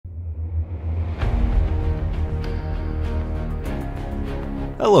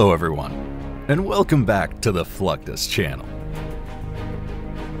Hello everyone, and welcome back to the Fluctus Channel.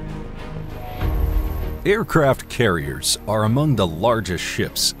 Aircraft carriers are among the largest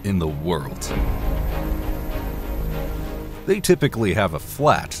ships in the world. They typically have a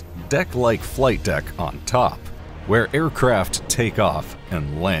flat, deck-like flight deck on top, where aircraft take off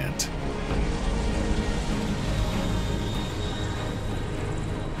and land.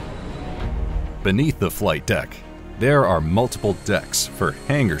 Beneath the flight deck, there are multiple decks for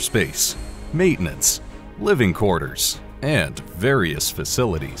hangar space, maintenance, living quarters, and various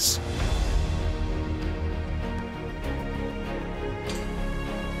facilities.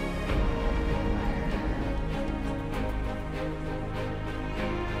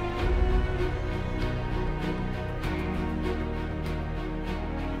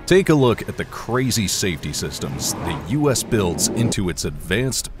 Take a look at the crazy safety systems the US builds into its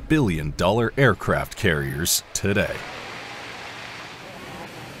advanced billion-dollar aircraft carriers today.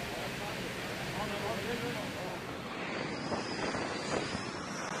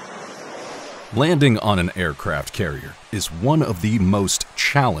 Landing on an aircraft carrier is one of the most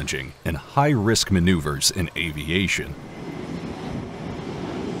challenging and high-risk maneuvers in aviation.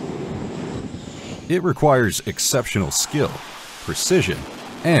 It requires exceptional skill, precision,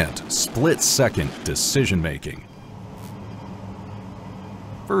 and split-second decision-making.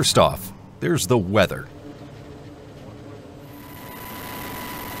 First off, there's the weather.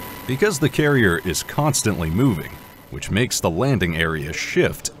 Because the carrier is constantly moving, which makes the landing area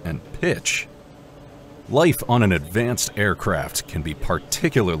shift and pitch, life on an advanced aircraft can be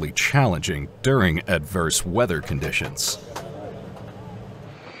particularly challenging during adverse weather conditions.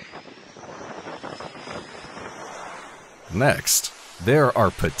 Next, there are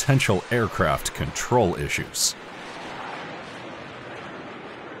potential aircraft control issues.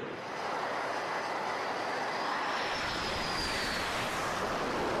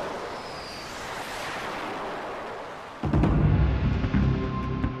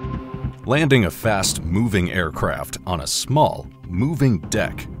 Landing a fast-moving aircraft on a small, moving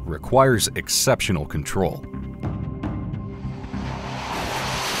deck requires exceptional control.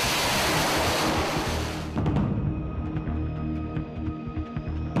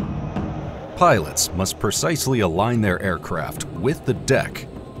 Pilots must precisely align their aircraft with the deck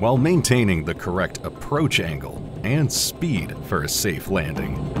while maintaining the correct approach angle and speed for a safe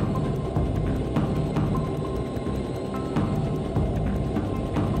landing.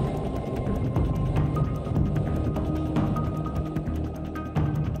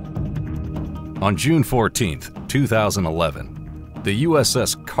 On June 14, 2011, the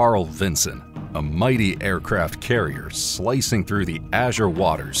USS Carl Vinson, a mighty aircraft carrier slicing through the azure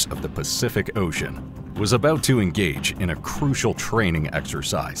waters of the Pacific Ocean, was about to engage in a crucial training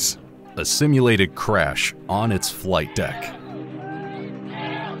exercise, a simulated crash on its flight deck.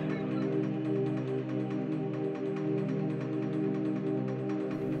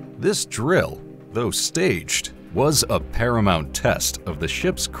 This drill, though staged, was a paramount test of the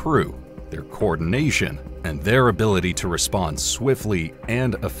ship's crew, their coordination, and their ability to respond swiftly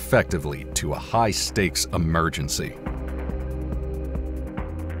and effectively to a high-stakes emergency.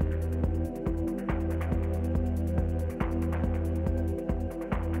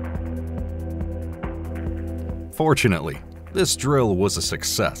 Fortunately, this drill was a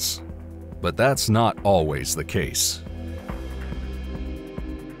success, but that's not always the case.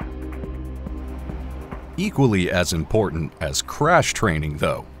 Equally as important as crash training,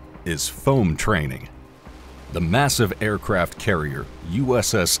 though, is foam training. The massive aircraft carrier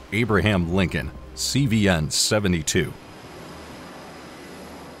USS Abraham Lincoln CVN-72.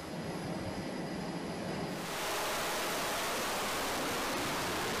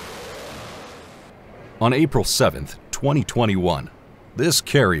 On April 7, 2021, this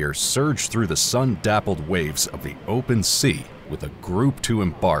carrier surged through the sun-dappled waves of the open sea with a group to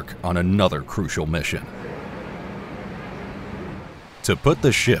embark on another crucial mission: to put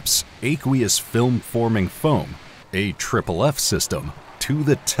the ship's aqueous film-forming foam, AFFF system, to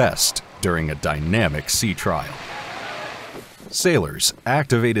the test during a dynamic sea trial. Sailors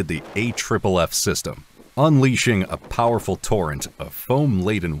activated the AFFF system, unleashing a powerful torrent of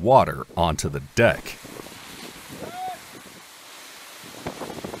foam-laden water onto the deck.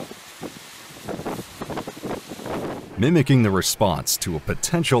 Mimicking the response to a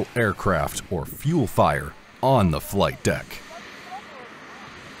potential aircraft or fuel fire on the flight deck.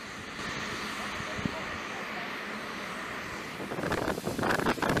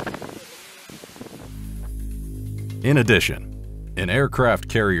 In addition, an aircraft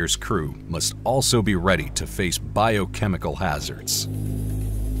carrier's crew must also be ready to face biochemical hazards.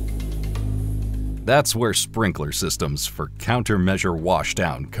 That's where sprinkler systems for countermeasure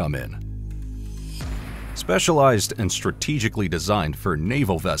washdown come in. Specialized and strategically designed for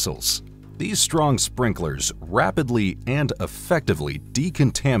naval vessels, these strong sprinklers rapidly and effectively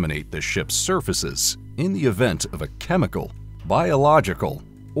decontaminate the ship's surfaces in the event of a chemical, biological,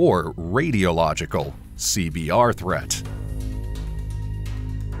 or radiological CBR threat.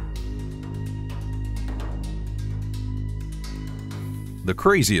 The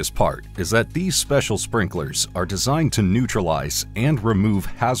craziest part is that these special sprinklers are designed to neutralize and remove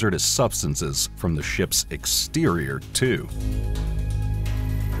hazardous substances from the ship's exterior too.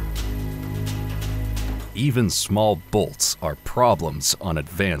 Even small bolts are problems on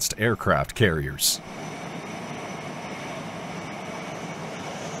advanced aircraft carriers.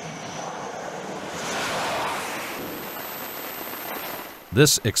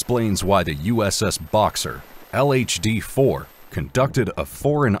 This explains why the USS Boxer LHD-4 conducted a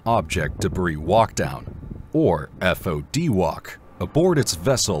Foreign Object Debris Walkdown, or FOD walk, aboard its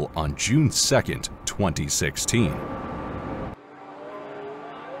vessel on June 2, 2016.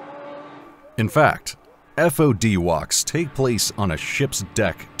 In fact, FOD walks take place on a ship's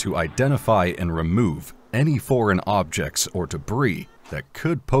deck to identify and remove any foreign objects or debris that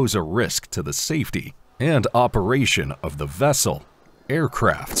could pose a risk to the safety and operation of the vessel,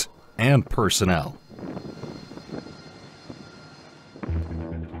 aircraft, and personnel.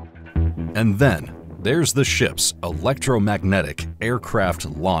 And then, there's the ship's electromagnetic aircraft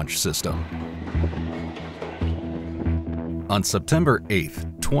launch system. On September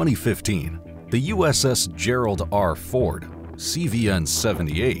 8, 2015, the USS Gerald R Ford,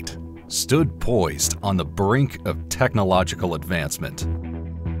 CVN-78, stood poised on the brink of technological advancement.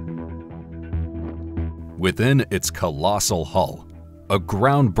 Within its colossal hull, a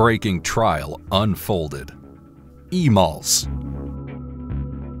groundbreaking trial unfolded. EMALS.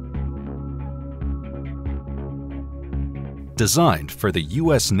 Designed for the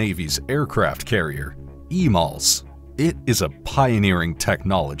U.S. Navy's aircraft carrier, EMALS, it is a pioneering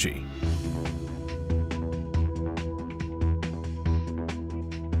technology.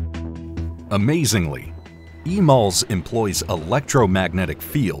 Amazingly, EMALS employs electromagnetic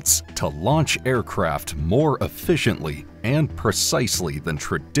fields to launch aircraft more efficiently and precisely than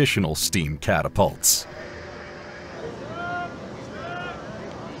traditional steam catapults.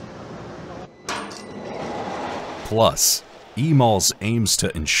 Plus, EMALS aims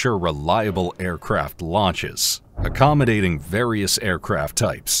to ensure reliable aircraft launches, accommodating various aircraft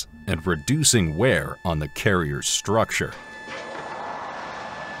types and reducing wear on the carrier's structure.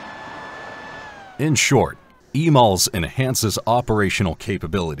 In short, EMALS enhances operational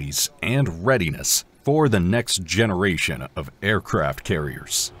capabilities and readiness for the next generation of aircraft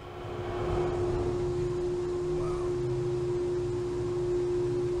carriers.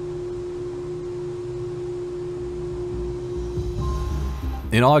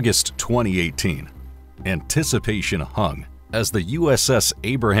 In August 2018, anticipation hung as the USS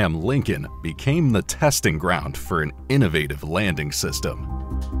Abraham Lincoln became the testing ground for an innovative landing system.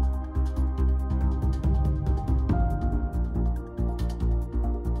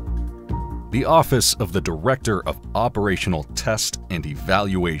 The Office of the Director of Operational Test and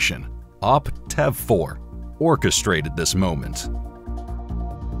Evaluation, OPTEV-4, orchestrated this moment.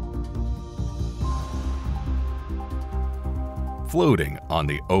 Floating on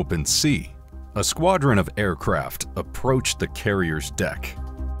the open sea, a squadron of aircraft approached the carrier's deck.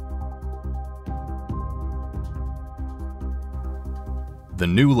 The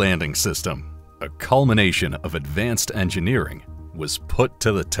new landing system, a culmination of advanced engineering, was put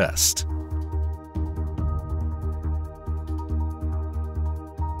to the test.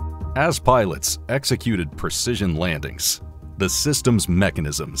 As pilots executed precision landings, the system's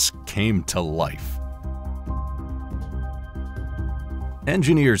mechanisms came to life.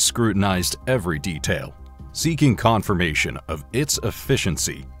 Engineers scrutinized every detail, seeking confirmation of its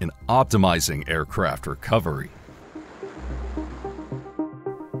efficiency in optimizing aircraft recovery.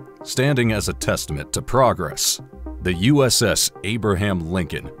 Standing as a testament to progress, the USS Abraham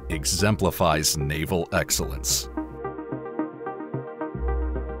Lincoln exemplifies naval excellence.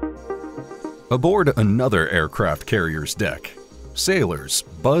 Aboard another aircraft carrier's deck, sailors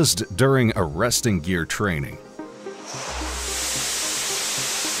buzzed during arresting gear training.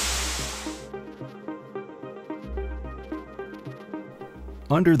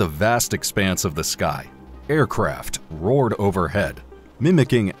 Under the vast expanse of the sky, aircraft roared overhead,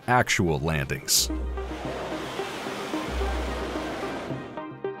 mimicking actual landings.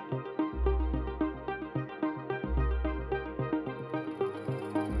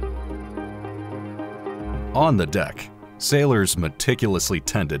 On the deck, Sailors meticulously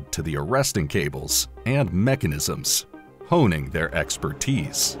tended to the arresting cables and mechanisms, honing their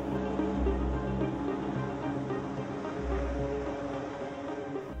expertise.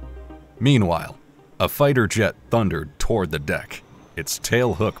 Meanwhile, a fighter jet thundered toward the deck, its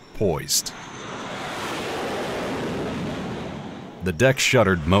tailhook poised. The deck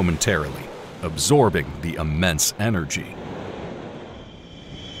shuddered momentarily, absorbing the immense energy.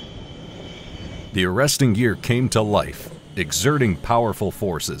 The arresting gear came to life, exerting powerful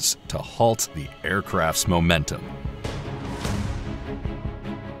forces to halt the aircraft's momentum.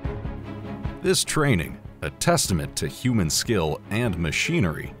 This training, a testament to human skill and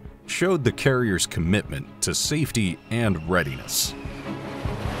machinery, showed the carrier's commitment to safety and readiness.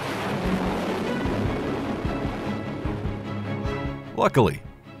 Luckily,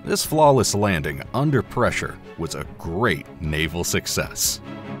 this flawless landing under pressure was a great naval success.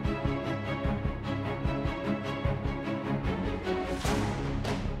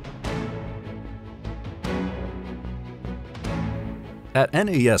 At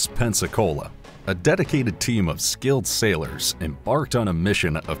NAS Pensacola, a dedicated team of skilled sailors embarked on a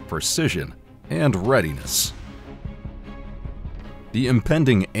mission of precision and readiness. The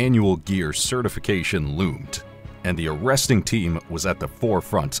impending annual gear certification loomed, and the arresting team was at the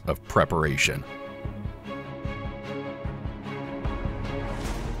forefront of preparation.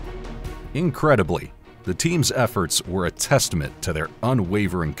 Incredibly, the team's efforts were a testament to their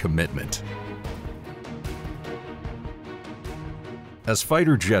unwavering commitment. As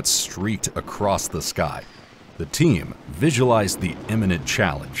fighter jets streaked across the sky, the team visualized the imminent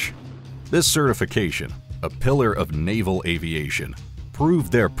challenge. This certification, a pillar of naval aviation,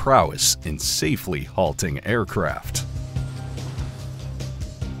 proved their prowess in safely halting aircraft.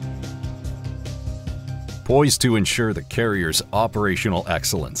 Poised to ensure the carrier's operational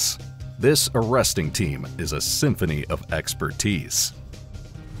excellence, this arresting team is a symphony of expertise.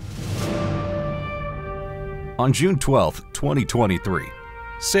 On June 12, 2023,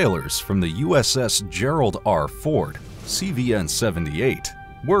 sailors from the USS Gerald R Ford,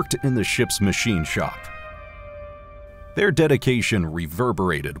 CVN-78, worked in the ship's machine shop. Their dedication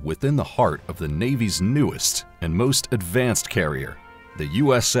reverberated within the heart of the Navy's newest and most advanced carrier, the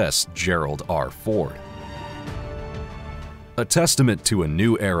USS Gerald R Ford. A testament to a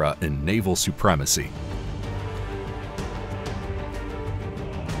new era in naval supremacy.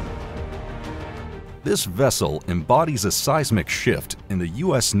 This vessel embodies a seismic shift in the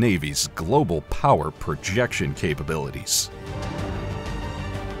U.S. Navy's global power projection capabilities.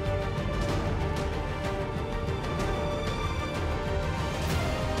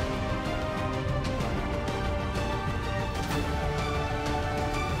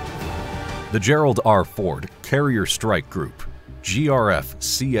 The Gerald R Ford Carrier Strike Group,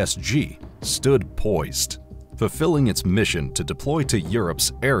 GRF-CSG, stood poised, fulfilling its mission to deploy to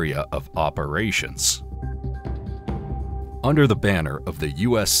Europe's area of operations. Under the banner of the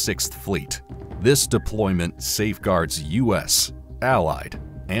U.S. 6th Fleet, this deployment safeguards U.S., allied,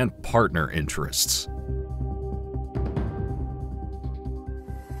 and partner interests.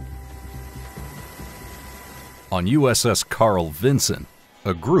 On USS Carl Vinson,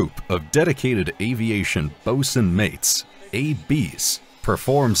 a group of dedicated aviation bosun mates, ABs,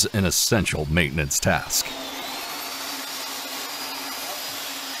 performs an essential maintenance task.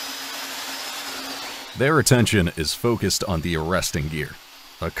 Their attention is focused on the arresting gear,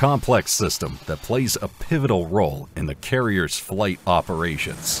 a complex system that plays a pivotal role in the carrier's flight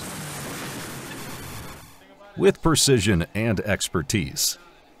operations. With precision and expertise,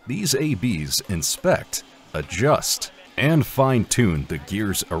 these ABs inspect, adjust, and fine-tune the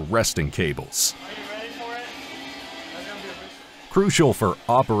gear's arresting cables. Crucial for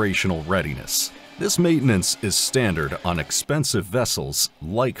operational readiness, this maintenance is standard on expensive vessels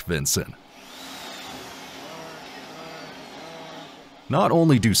like Vinson. Not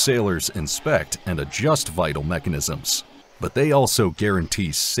only do sailors inspect and adjust vital mechanisms, but they also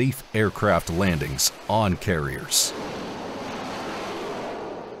guarantee safe aircraft landings on carriers.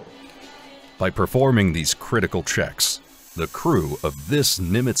 By performing these critical checks, the crew of this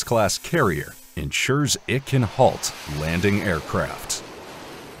Nimitz-class carrier ensures it can halt landing aircraft.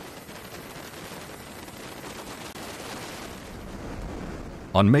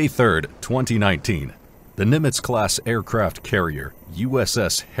 On May 3, 2019, the Nimitz-class aircraft carrier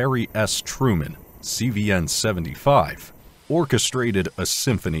USS Harry S. Truman, CVN-75, orchestrated a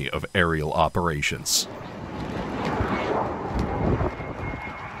symphony of aerial operations.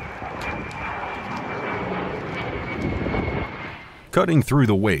 Cutting through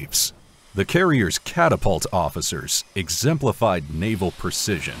the waves, the carrier's catapult officers exemplified naval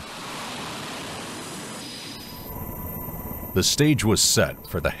precision. The stage was set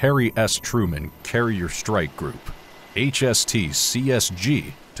for the Harry S. Truman Carrier Strike Group,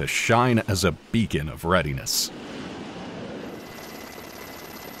 HST-CSG, to shine as a beacon of readiness.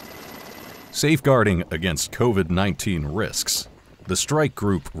 Safeguarding against COVID-19 risks, the strike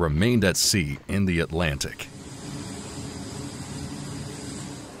group remained at sea in the Atlantic.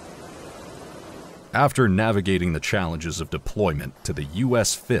 After navigating the challenges of deployment to the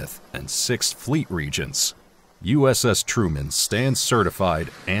U.S. 5th and 6th Fleet regions, USS Truman stands certified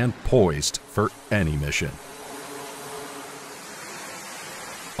and poised for any mission.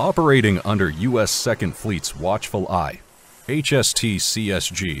 Operating under U.S. 2nd Fleet's watchful eye,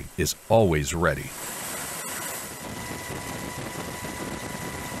 HST-CSG is always ready.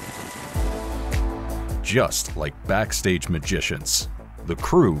 Just like backstage magicians, the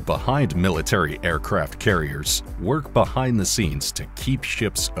crew behind military aircraft carriers work behind the scenes to keep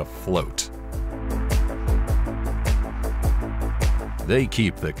ships afloat. They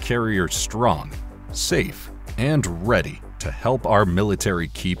keep the carrier strong, safe, and ready to help our military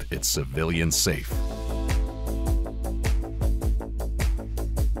keep its civilians safe.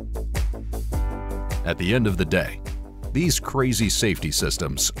 At the end of the day, these crazy safety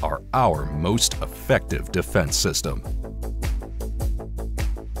systems are our most effective defense system.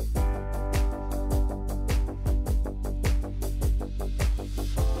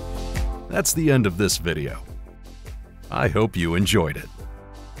 That's the end of this video. I hope you enjoyed it.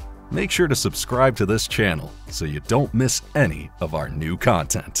 Make sure to subscribe to this channel so you don't miss any of our new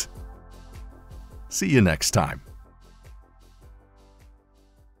content. See you next time.